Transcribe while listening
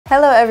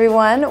Hello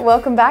everyone,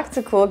 welcome back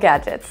to Cool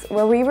Gadgets,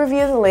 where we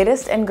review the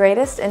latest and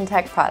greatest in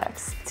tech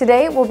products.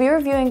 Today we'll be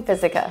reviewing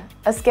Fisica,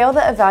 a scale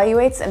that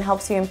evaluates and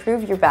helps you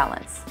improve your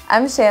balance.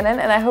 I'm Shannon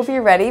and I hope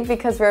you're ready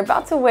because we're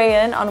about to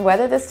weigh in on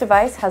whether this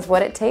device has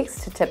what it takes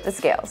to tip the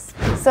scales.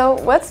 So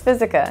what's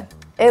Fisica?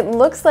 It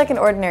looks like an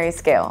ordinary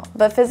scale,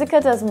 but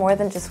Fisica does more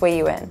than just weigh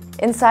you in.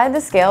 Inside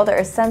the scale there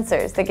are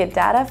sensors that get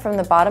data from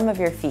the bottom of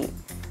your feet,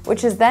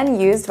 which is then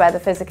used by the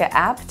Fisica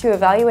app to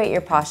evaluate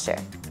your posture.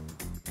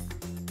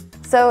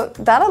 So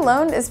that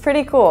alone is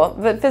pretty cool,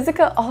 but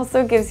Fisica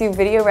also gives you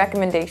video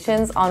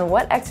recommendations on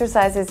what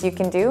exercises you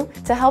can do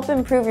to help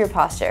improve your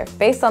posture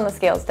based on the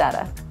scale's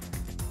data.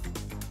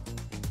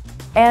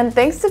 And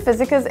thanks to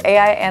Fisica's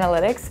AI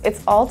analytics,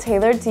 it's all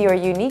tailored to your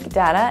unique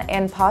data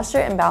and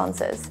posture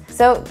imbalances.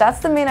 So that's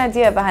the main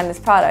idea behind this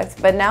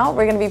product, but now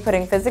we're going to be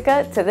putting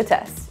Fisica to the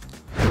test.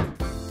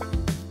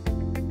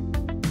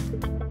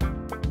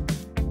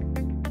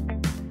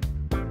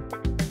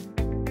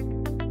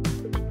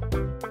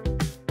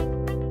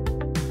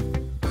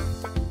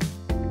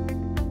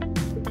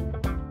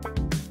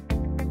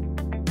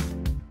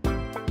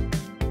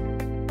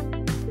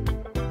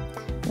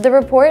 The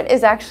report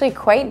is actually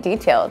quite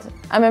detailed.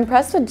 I'm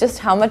impressed with just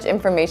how much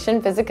information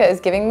Fisica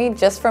is giving me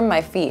just from my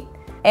feet.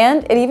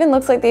 And it even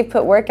looks like they've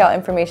put workout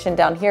information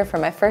down here for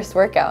my first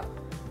workout.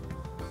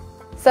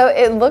 So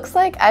it looks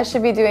like I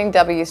should be doing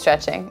W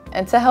stretching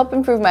and to help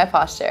improve my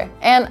posture.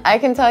 And I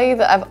can tell you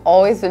that I've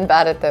always been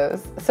bad at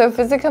those. So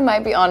Fisica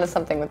might be onto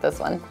something with this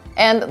one.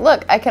 And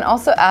look, I can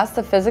also ask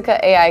the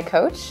Fisica AI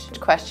coach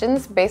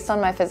questions based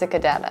on my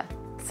Fisica data.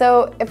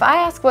 So if I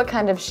ask what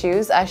kind of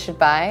shoes I should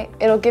buy,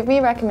 it'll give me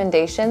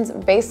recommendations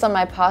based on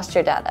my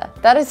posture data.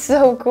 That is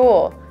so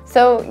cool.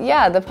 So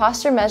yeah, the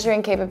posture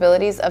measuring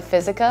capabilities of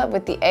Fisica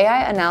with the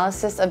AI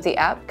analysis of the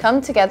app come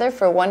together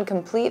for one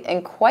complete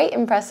and quite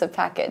impressive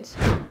package.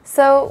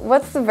 So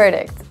what's the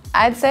verdict?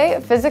 I'd say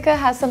Fisica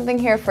has something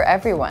here for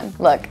everyone.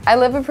 Look, I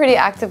live a pretty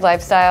active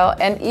lifestyle,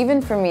 and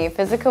even for me,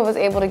 Fisica was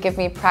able to give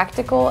me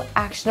practical,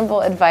 actionable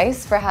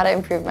advice for how to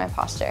improve my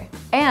posture.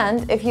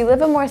 And if you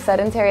live a more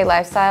sedentary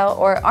lifestyle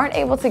or aren't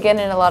able to get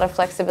in a lot of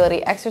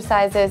flexibility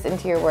exercises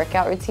into your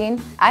workout routine,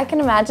 I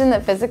can imagine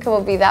that Fisica will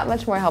be that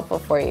much more helpful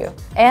for you.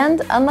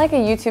 And unlike a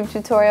YouTube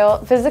tutorial,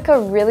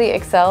 Fisica really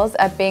excels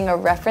at being a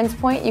reference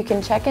point you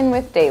can check in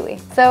with daily.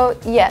 So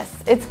yes,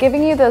 it's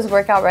giving you those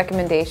workout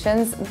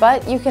recommendations,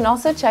 but you can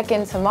also check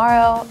in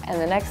tomorrow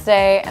and the next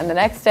day and the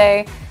next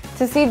day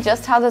to see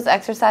just how those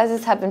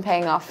exercises have been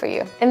paying off for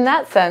you. In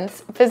that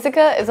sense,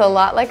 Fisica is a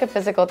lot like a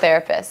physical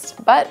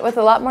therapist, but with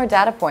a lot more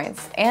data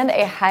points and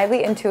a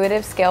highly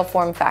intuitive scale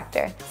form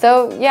factor.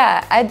 So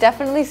yeah, I'd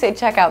definitely say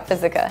check out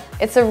Fisica.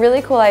 It's a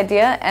really cool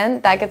idea,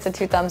 and that gets a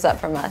 2 thumbs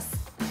up from us.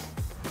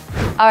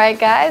 Alright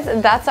guys,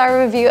 that's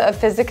our review of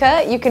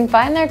Fisica. You can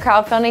find their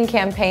crowdfunding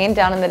campaign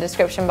down in the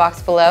description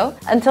box below.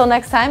 Until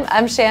next time,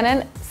 I'm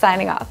Shannon,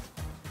 signing off.